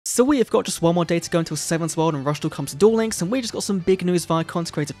So we have got just one more day to go until 7's World and Rush Duel comes to Duel Links, and we just got some big news via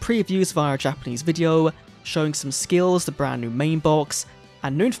content creator previews via a Japanese video, showing some skills, the brand new main box,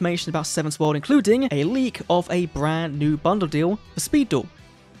 and new information about 7's World, including a leak of a brand new bundle deal for Speed Duel,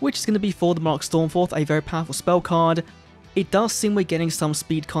 which is going to be for the Monarch Stormforth, a very powerful spell card. It does seem we're getting some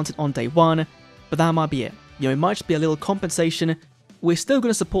speed content on day one, but that might be it. You know, it might just be a little compensation. We're still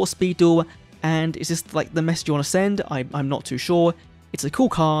going to support Speed Duel, and is this like the message you want to send? I'm not too sure. It's a cool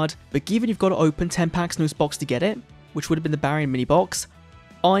card, but given you've got to open 10 packs in this box to get it, which would have been the Barrier mini box,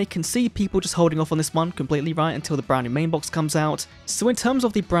 I can see people just holding off on this one completely, right, until the brand new main box comes out. So in terms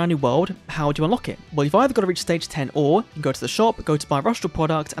of the brand new world, how do you unlock it? Well, you've either got to reach stage 10, or you can go to the shop, go to buy a Rush Duel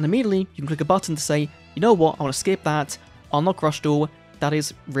product, and immediately you can click a button to say, you know what, I want to skip that, unlock Rush Duel. That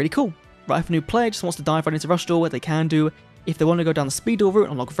is really cool. Right, if a new player just wants to dive right into Rush Duel, they can do. If they want to go down the Speed Duel route,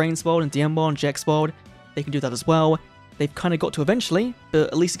 unlock Vrain's World and DM World and GX World, they can do that as well. They've kind of got to eventually, but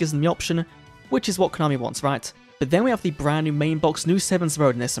at least it gives them the option, which is what Konami wants, right? But then we have the brand new main box, new 7's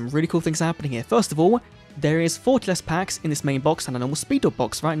Road, and there's some really cool things happening here. First of all, there is 40 less packs in this main box than a normal Speed Duel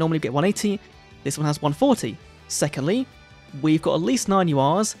box, right? Normally you get 180, this one has 140. Secondly, we've got at least 9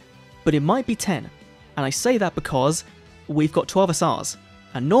 URs, but it might be 10. And I say that because we've got 12 SRs,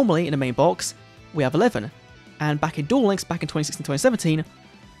 and normally in a main box, we have 11. And back in Duel Links, back in 2016-2017,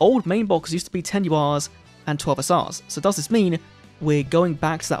 old main boxes used to be 10 URs and 12 SRs. So does this mean we're going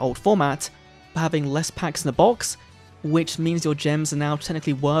back to that old format, but having less packs in the box, which means your gems are now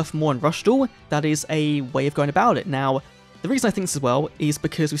technically worth more in Rush Duel? That is a way of going about it. Now, the reason I think this as well is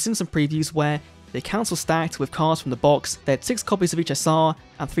because we've seen some previews where the accounts were stacked with cards from the box. They had 6 copies of each SR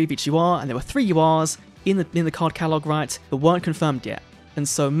and 3 of each UR, and there were 3 URs in the card catalog, right, that weren't confirmed yet. And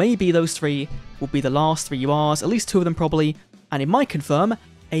so maybe those 3 will be the last 3 URs, at least 2 of them probably, and it might confirm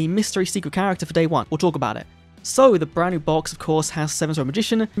a mystery secret character for day 1. We'll talk about it. So the brand new box, of course, has 7's Road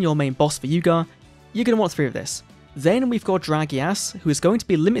Magician, your main boss for Yuga. You're going to want 3 of this. Then we've got Dragias, who is going to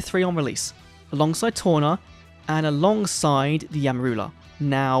be Limit 3 on release, alongside Torna, and alongside the Yamarula.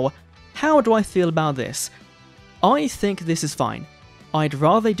 Now, how do I feel about this? I think this is fine. I'd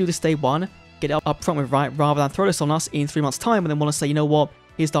rather they do this day 1, get it up front with right, rather than throw this on us in 3 months' time and then want to say, you know what,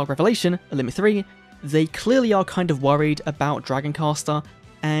 here's Dark Revelation, a Limit 3. They clearly are kind of worried about Dragoncaster,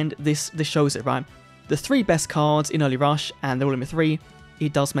 and this shows it, right? The 3 best cards in early Rush, and they're all Limit 3,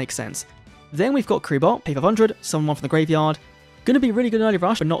 it does make sense. Then we've got Kribot, pay 500, summon one from the graveyard. Gonna be really good in early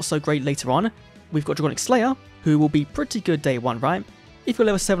Rush, but not so great later on. We've got Dragonic Slayer, who will be pretty good day 1, right? If you're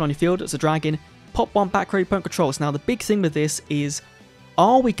level 7 on your field as a dragon, pop 1 back row opponent controls. Now the big thing with this is,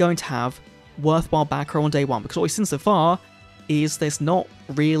 are we going to have worthwhile back row on day 1? Because what we've seen so far is there's not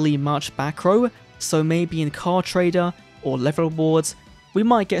really much back row, so maybe in Card Trader or level rewards, we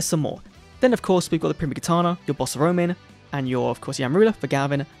might get some more. Then of course we've got the Prima Katana, your Boss of Romin, and your, of course, Yamarula for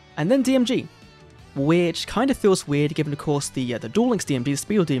Gavin, and then DMG, which kind of feels weird given, of course, the Duel Links DMG, the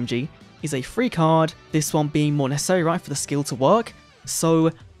Speed Duel DMG, is a free card, this one being more necessary, right, for the skill to work.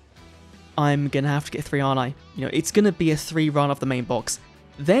 So I'm gonna have to get 3, aren't I? You know, it's gonna be a 3 run of the main box.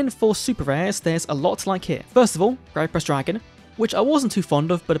 Then for super rares, there's a lot to like here. First of all, Grave Press Dragon, which I wasn't too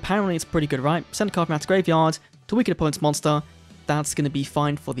fond of, but apparently it's pretty good, right? Send a card from out to graveyard to weaken opponent's monster. That's gonna be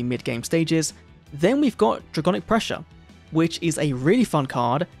fine for the mid-game stages. Then we've got Dragonic Pressure, which is a really fun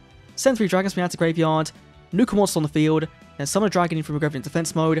card. Send 3 dragons from out to graveyard, nuke a monster on the field, then summon a dragon in from a graveyard in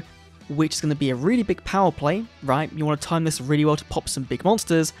defense mode, which is going to be a really big power play, right? You want to time this really well to pop some big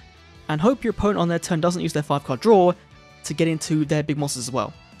monsters, and hope your opponent on their turn doesn't use their 5-card draw to get into their big monsters as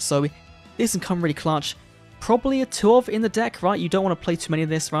well. So this can come really clutch. Probably a 2 of in the deck, right? You don't want to play too many of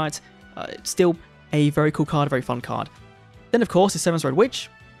this, right? Still a very cool card, a very fun card. Then of course is 7's Road Witch,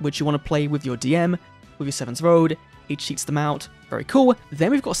 which you want to play with your DM, with your 7's Road. It cheats them out. Very cool.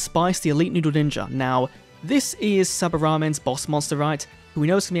 Then we've got Spice, the Elite Noodle Ninja. Now, this is Sabaramen's boss monster, right? Who we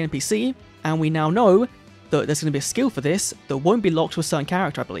know is going to be an NPC, and we now know that there's going to be a skill for this that won't be locked to a certain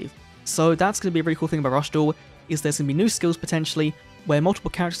character, I believe. So that's going to be a really cool thing about Rush Duel, is there's going to be new skills potentially, where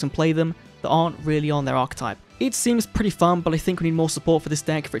multiple characters can play them that aren't really on their archetype. It seems pretty fun, but I think we need more support for this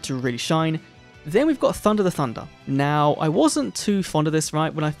deck for it to really shine. Then we've got Thunder the Thunder. Now, I wasn't too fond of this,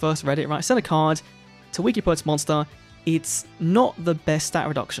 right, when I first read it, right? Send a card to weaken opponent's monster. It's not the best stat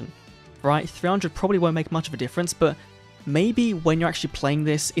reduction, right? 300 probably won't make much of a difference, but maybe when you're actually playing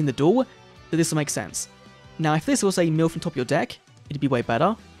this in the duel, this will make sense. Now, if this was a mill from top of your deck, it'd be way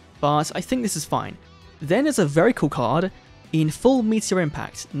better, but I think this is fine. Then there's a very cool card in full Meteor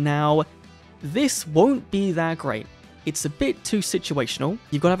Impact. Now, this won't be that great. It's a bit too situational.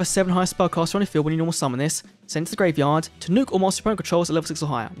 You've got to have a 7 high spellcaster on your field when you normal summon this, send it to the graveyard to nuke all monster opponent controls at level 6 or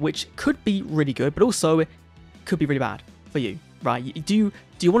higher, which could be really good, but also could be really bad for you, right? Do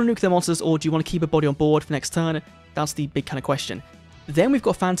Do you want to nuke their monsters, or do you want to keep a body on board for next turn? That's the big kind of question. Then we've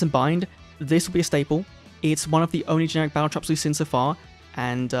got Phantom Bind. This will be a staple. It's one of the only generic battle traps we've seen so far,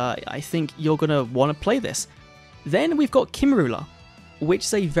 and I think you're going to want to play this. Then we've got Kimmerula, which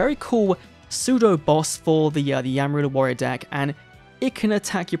is a very cool pseudo-boss for the Yamrula Warrior deck, and it can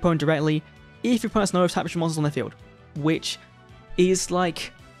attack your opponent directly if your opponent has no attachment monsters on their field, which is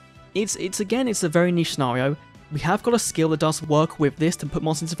like, it's a very niche scenario. We have got a skill that does work with this to put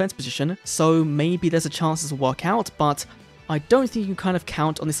monsters in defense position, so maybe there's a chance this will work out, but I don't think you can kind of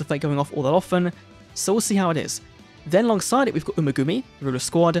count on this effect going off all that often, so we'll see how it is. Then alongside it, we've got Umegumi, the Ruler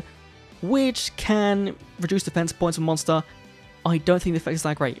Squad, which can reduce defense points on monster. I don't think the effect is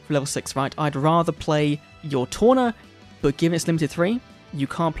that great for level 6, right? I'd rather play your Torna, but given it's limited 3, you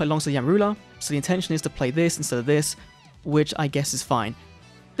can't play alongside Yamrula, so the intention is to play this instead of this, which I guess is fine.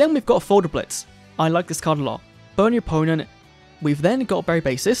 Then we've got Folder Blitz. I like this card a lot. Burn your opponent. We've then got Berry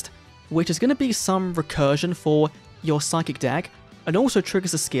Bassist, which is going to be some recursion for your Psychic deck, and also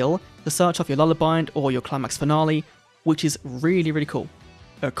triggers a skill to search off your Lullabind or your Climax Finale, which is really, really cool.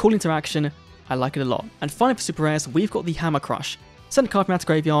 A cool interaction, I like it a lot. And finally for super rares, we've got the Hammer Crush. Send a card from out to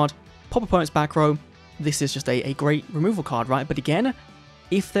graveyard, pop opponent's back row. This is just a great removal card, right? But again,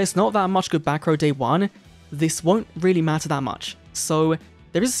 if there's not that much good back row day 1, this won't really matter that much. So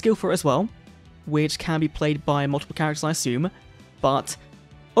there is a skill for it as well, which can be played by multiple characters, I assume. But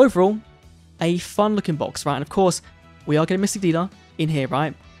overall, a fun looking box, right? And of course, we are getting Mystic Dealer in here,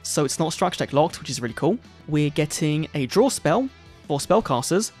 right? So it's not structure deck locked, which is really cool. We're getting a draw spell for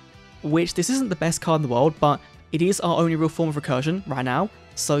spellcasters, which this isn't the best card in the world, but it is our only real form of recursion right now.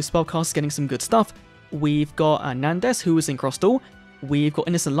 So spellcasters getting some good stuff. We've got Nandes, who is in Cross Duel. We've got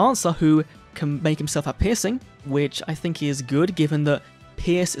Innocent Lancer, who can make himself have Piercing, which I think is good, given that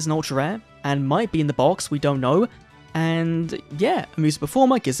Pierce is an ultra rare and might be in the box, we don't know. And yeah, a Music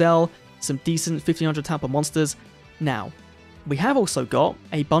Performer, Gazelle, some decent 1500 tap on monsters. Now, we have also got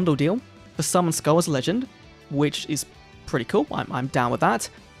a bundle deal for Summon Skull as a legend, which is pretty cool. I'm down with that.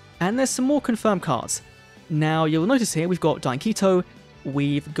 And there's some more confirmed cards. Now, you'll notice here we've got Dying Keto,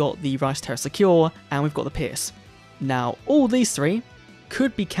 we've got the Rice Terra Secure, and we've got the Pierce. Now, all these three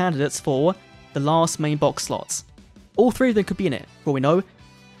could be candidates for the last main box slots. All three of them could be in it, for all we know,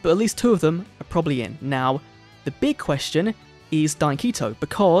 but at least 2 of them are probably in. Now, the big question is Dying Keto,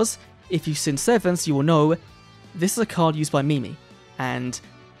 because if you've seen Sevens, you will know this is a card used by Mimi, and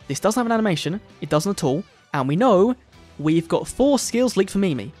this doesn't have an animation, it doesn't at all, and we know we've got 4 skills leaked for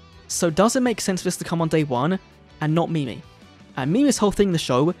Mimi. So does it make sense for this to come on day 1 and not Mimi? And Mimi's whole thing in the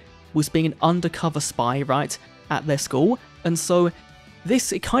show was being an undercover spy, right, at their school, and so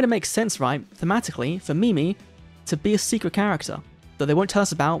this, it kind of makes sense, right, thematically, for Mimi to be a secret character that they won't tell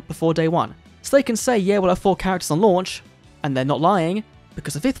us about before day 1. So they can say, yeah, we'll have 4 characters on launch, and they're not lying,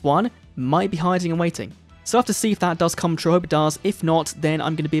 because the 5th one might be hiding and waiting. So I have to see if that does come true. I hope it does. If not, then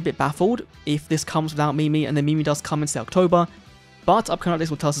I'm going to be a bit baffled if this comes without Mimi, and then Mimi does come in, say, October. But upcoming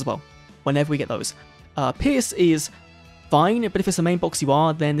updates will tell us as well, whenever we get those. Pierce is fine, but if it's a main box you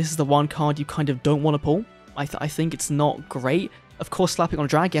are, then this is the one card you kind of don't want to pull. I think it's not great. Of course, slapping on a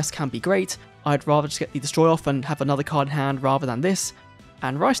drag, yes, can be great. I'd rather just get the Destroy off and have another card in hand rather than this.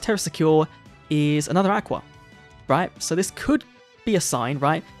 And Rice Terra Secure is another Aqua, right? So this could be a sign,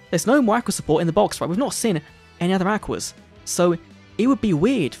 right? There's no more Aqua support in the box, right? We've not seen any other Aquas. So it would be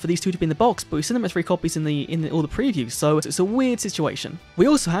weird for these 2 to be in the box, but we've seen them as 3 copies in all the previews, so it's a weird situation. We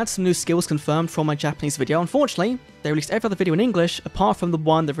also had some new skills confirmed from my Japanese video. Unfortunately, they released every other video in English, apart from the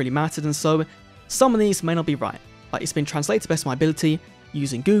one that really mattered, and so some of these may not be right. Like, it's been translated to best of my ability,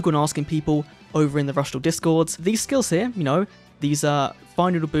 using Google and asking people over in the Rush Duel Discords. These skills here, you know, these are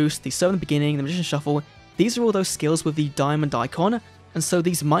Fine Noodle Boost, the Serve in the Beginning, the Magician Shuffle, these are all those skills with the diamond icon, and so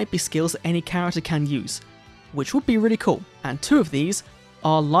these might be skills that any character can use, which would be really cool. And 2 of these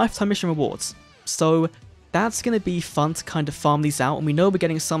are lifetime mission rewards, so that's going to be fun to kind of farm these out, and we know we're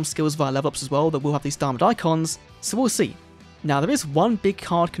getting some skills via level ups as well that will have these diamond icons, so we'll see. Now, there is one big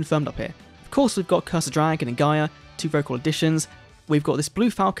card confirmed up here. Of course, we've got Curse of Dragon and Gaia, 2 very cool additions. We've got this Blue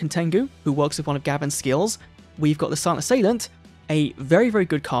Falcon Tengu, who works with one of Gavin's skills. We've got the Silent Assailant, a very, very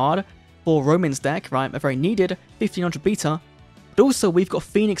good card for Roman's deck, right? A very needed 1500 beta. But also, we've got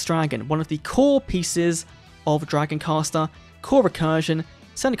Phoenix Dragon, one of the core pieces of Dragon Caster, core recursion,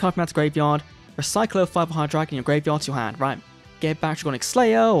 send a card from out to graveyard, recycle a 5 or higher dragon in your graveyard to your hand, right? Get back Dragonic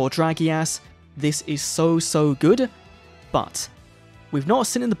Slayer or Dragias. This is so, so good, but we've not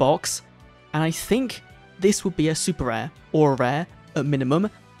seen it in the box, and I think this would be a super rare, or a rare, at minimum,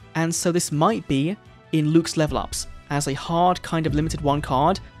 and so this might be in Luke's level ups, as a hard kind of limited 1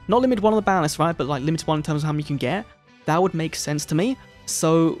 card. Not limited 1 on the ban list, right, but like limited 1 in terms of how many you can get. That would make sense to me,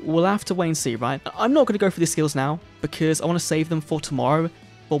 So we'll have to wait and see, right? I'm not going to go through the skills now, because I want to save them for tomorrow,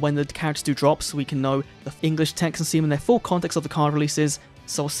 for when the characters do drop, so we can know the English text and see them in their full context of the card releases.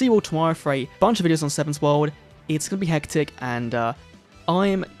 So I'll see you all tomorrow for a bunch of videos on Sevens World. It's going to be hectic, and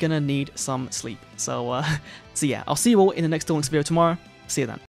I'm going to need some sleep. So yeah, I'll see you all in the next Duel Links video tomorrow. See you then.